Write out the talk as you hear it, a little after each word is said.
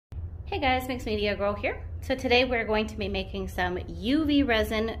Hey guys, Mixed Media Girl here. So today we're going to be making some UV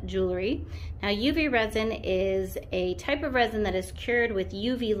resin jewelry. Now UV resin is a type of resin that is cured with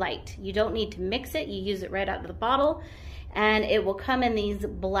UV light. You don't need to mix it, you use it right out of the bottle, and it will come in these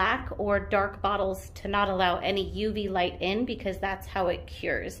black or dark bottles to not allow any UV light in, because that's how it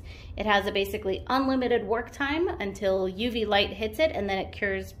cures. It has a basically unlimited work time until UV light hits it, and then it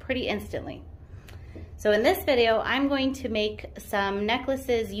cures pretty instantly. So in this video, I'm going to make some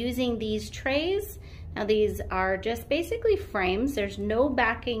necklaces using these trays. Now these are just basically frames. There's no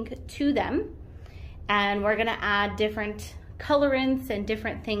backing to them. And we're gonna add different colorants and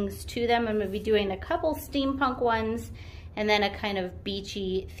different things to them. I'm gonna be doing a couple steampunk ones and then a kind of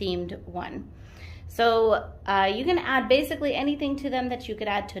beachy themed one. So you can add basically anything to them that you could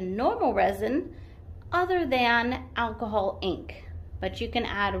add to normal resin other than alcohol ink. But you can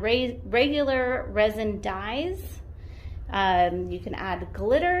add regular resin dyes, you can add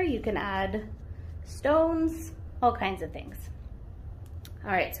glitter, you can add stones, all kinds of things. All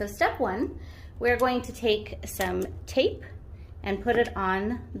right, so step one, we're going to take some tape and put it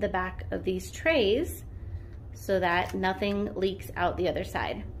on the back of these trays so that nothing leaks out the other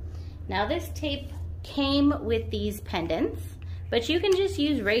side. Now this tape came with these pendants, but you can just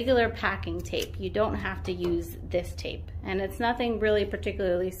use regular packing tape. You don't have to use this tape, and it's nothing really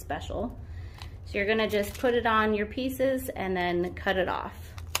particularly special. So you're gonna just put it on your pieces and then cut it off.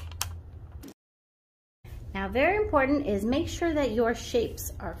 Now very important is make sure that your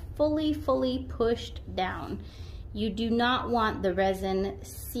shapes are fully pushed down. You do not want the resin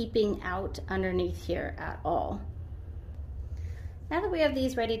seeping out underneath here at all. Now that we have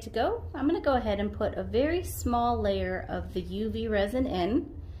these ready to go, I'm gonna go ahead and put a very small layer of the UV resin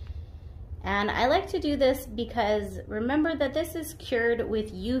in. And I like to do this because remember that this is cured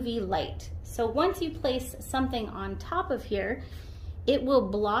with UV light. So once you place something on top of here, it will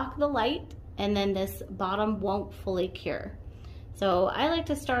block the light and then this bottom won't fully cure. So I like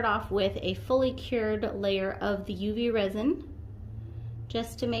to start off with a fully cured layer of the UV resin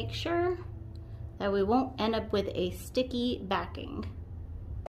just to make sure that we won't end up with a sticky backing.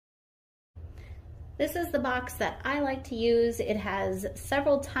 This is the box that I like to use. It has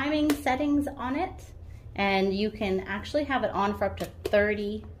several timing settings on it, and you can actually have it on for up to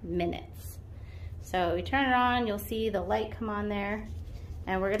 30 minutes. So you turn it on, you'll see the light come on there,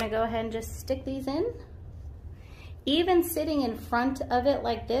 and we're gonna go ahead and just stick these in. Even sitting in front of it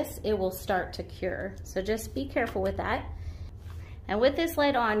like this, it will start to cure. So just be careful with that. And with this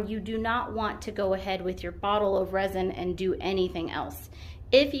light on, you do not want to go ahead with your bottle of resin and do anything else.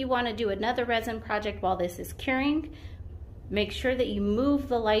 If you want to do another resin project while this is curing, make sure that you move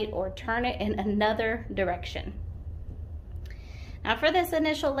the light or turn it in another direction. Now for this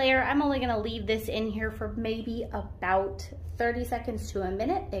initial layer, I'm only going to leave this in here for maybe about 30 seconds to a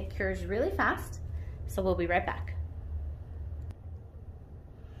minute. It cures really fast, so we'll be right back.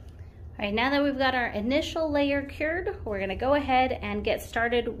 All right, now that we've got our initial layer cured, we're gonna go ahead and get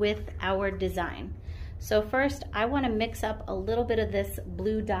started with our design. So first, I wanna mix up a little bit of this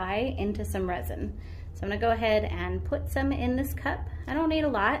blue dye into some resin. So I'm gonna go ahead and put some in this cup. I don't need a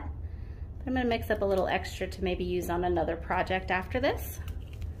lot, but I'm gonna mix up a little extra to maybe use on another project after this.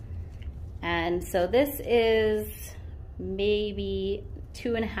 And so this is maybe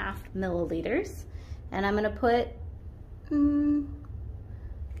 2.5 milliliters. And I'm gonna put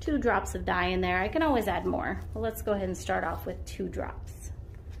 2 drops of dye in there. I can always add more, but let's go ahead and start off with 2 drops.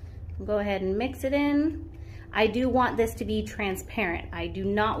 Go ahead and mix it in. I do want this to be transparent. I do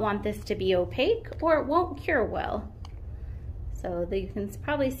not want this to be opaque or it won't cure well. So you can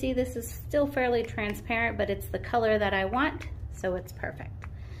probably see this is still fairly transparent, but it's the color that I want, so it's perfect.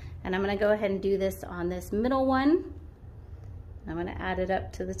 And I'm gonna go ahead and do this on this middle one. I'm gonna add it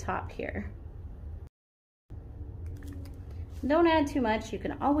up to the top here. Don't add too much, you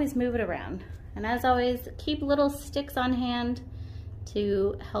can always move it around. And as always, keep little sticks on hand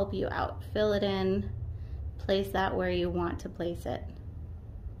to help you out. Fill it in, place that where you want to place it.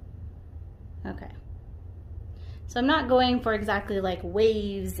 Okay. So I'm not going for exactly like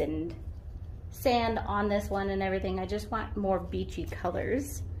waves and sand on this one and everything. I just want more beachy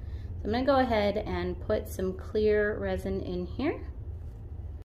colors. So I'm gonna go ahead and put some clear resin in here.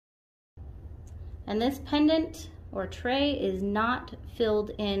 And this pendant or tray is not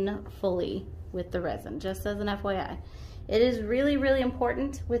filled in fully with the resin, just as an FYI. It is really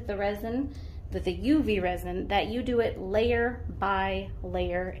important with the resin, with the UV resin, that you do it layer by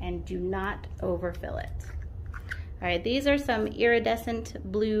layer and do not overfill it. All right, these are some iridescent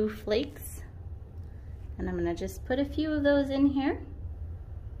blue flakes, and I'm gonna just put a few of those in here.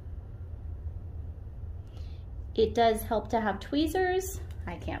 It does help to have tweezers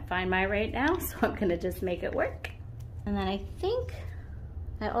I can't find mine right now, so I'm gonna just make it work. And then I think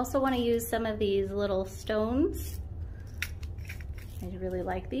I also want to use some of these little stones. I really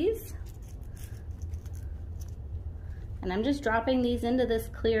like these. And I'm just dropping these into this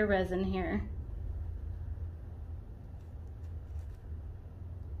clear resin here.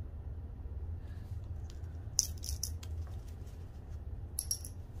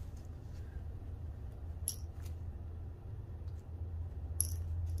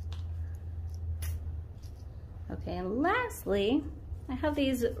 Okay, and lastly, I have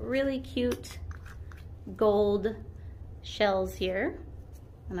these really cute gold shells here,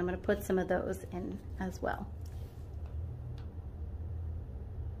 and I'm going to put some of those in as well.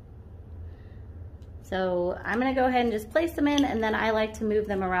 So I'm going to go ahead and just place them in, and then I like to move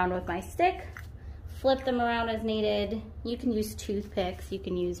them around with my stick, flip them around as needed. You can use toothpicks, you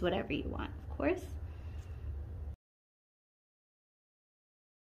can use whatever you want, of course.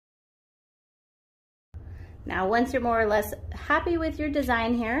 Now, once you're more or less happy with your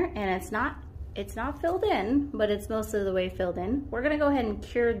design here, and it's not filled in, but it's most of the way filled in, we're gonna go ahead and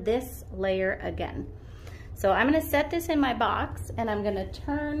cure this layer again. So I'm gonna set this in my box, and I'm gonna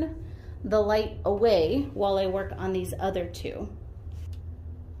turn the light away while I work on these other two.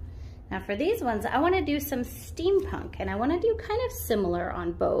 Now for these ones, I wanna do some steampunk, and I wanna do kind of similar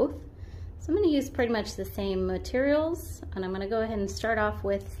on both. So I'm gonna use pretty much the same materials, and I'm gonna go ahead and start off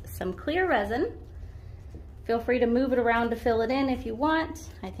with some clear resin. Feel free to move it around to fill it in if you want.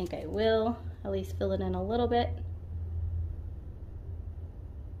 I think I will at least fill it in a little bit.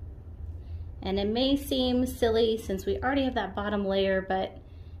 And it may seem silly since we already have that bottom layer, but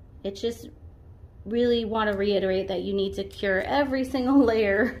it's just really want to reiterate that you need to cure every single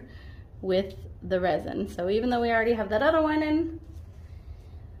layer with the resin. So even though we already have that other one in,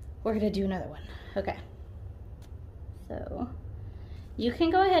 we're gonna do another one. Okay. So you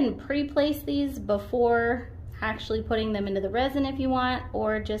can go ahead and pre-place these before actually putting them into the resin if you want,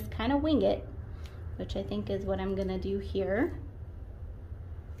 or just kind of wing it, which I think is what I'm gonna do here.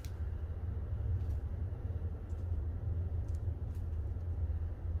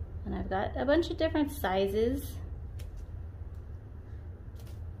 And I've got a bunch of different sizes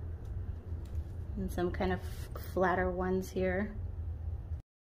and some kind of flatter ones here.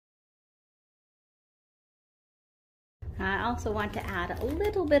 I also want to add a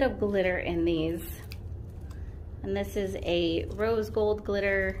little bit of glitter in these. And this is a rose gold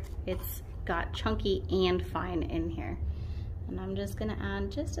glitter. It's got chunky and fine in here. And I'm just gonna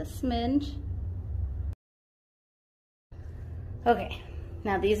add just a smidge. Okay,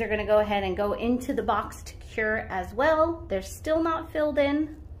 now these are gonna go ahead and go into the box to cure as well. They're still not filled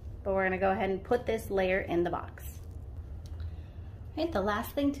in, but we're gonna go ahead and put this layer in the box. Okay, the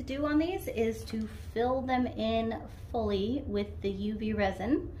last thing to do on these is to fill them in fully with the UV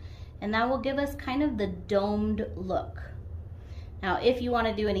resin, and that will give us kind of the domed look. Now, if you want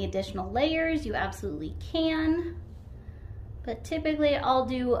to do any additional layers, you absolutely can, but typically I'll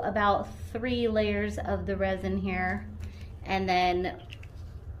do about 3 layers of the resin here, and then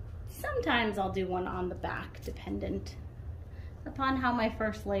sometimes I'll do one on the back, dependent upon how my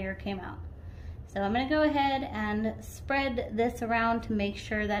first layer came out. So I'm gonna go ahead and spread this around to make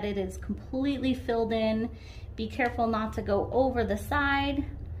sure that it is completely filled in. Be careful not to go over the side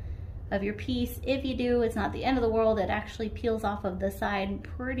of your piece. If you do, it's not the end of the world. It actually peels off of the side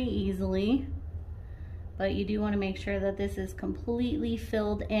pretty easily. But you do wanna make sure that this is completely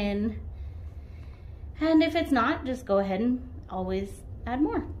filled in. And if it's not, just go ahead and always add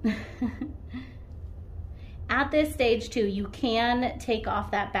more. At this stage too, you can take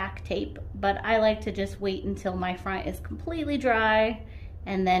off that back tape, but I like to just wait until my front is completely dry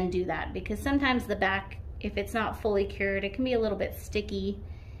and then do that, because sometimes the back, if it's not fully cured, it can be a little bit sticky,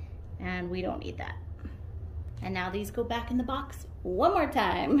 and we don't need that. And now these go back in the box one more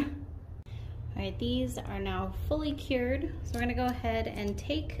time. All right, these are now fully cured, so we're gonna go ahead and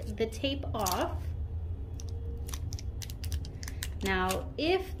take the tape off. Now,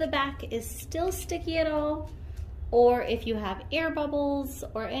 if the back is still sticky at all, or if you have air bubbles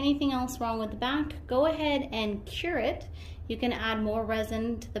or anything else wrong with the back, go ahead and cure it. You can add more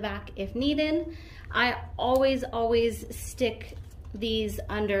resin to the back if needed. I always stick these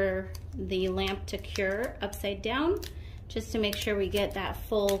under the lamp to cure upside down, just to make sure we get that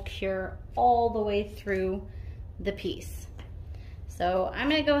full cure all the way through the piece. So I'm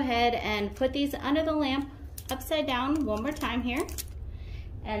gonna go ahead and put these under the lamp upside down one more time here.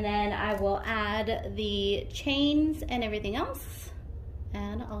 And then I will add the chains and everything else,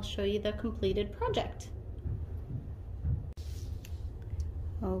 and I'll show you the completed project.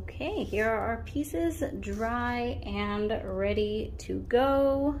 Okay, here are our pieces, dry and ready to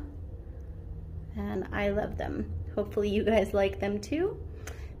go. And I love them. Hopefully you guys like them too.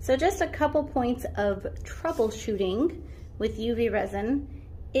 So just a couple points of troubleshooting with UV resin.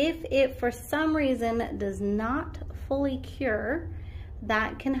 If it for some reason does not fully cure,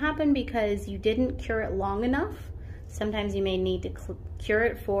 that can happen because you didn't cure it long enough. Sometimes you may need to cure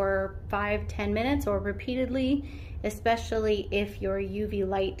it for 5-10 minutes or repeatedly, especially if your UV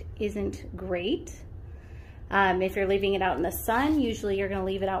light isn't great. If you're leaving it out in the sun, usually you're gonna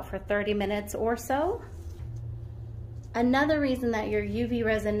leave it out for 30 minutes or so. Another reason that your UV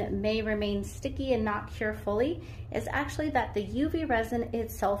resin may remain sticky and not cure fully is actually that the UV resin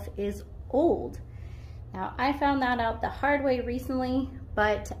itself is old. Now, I found that out the hard way recently,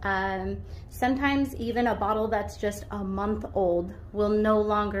 but sometimes even a bottle that's just a month old will no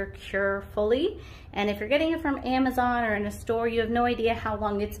longer cure fully. And if you're getting it from Amazon or in a store, you have no idea how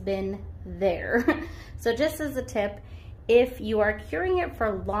long it's been there. So just as a tip, if you are curing it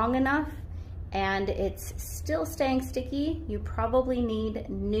for long enough and it's still staying sticky, you probably need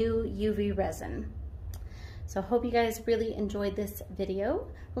new UV resin. So hope you guys really enjoyed this video.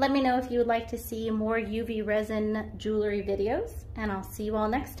 Let me know if you would like to see more UV resin jewelry videos, and I'll see you all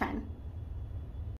next time.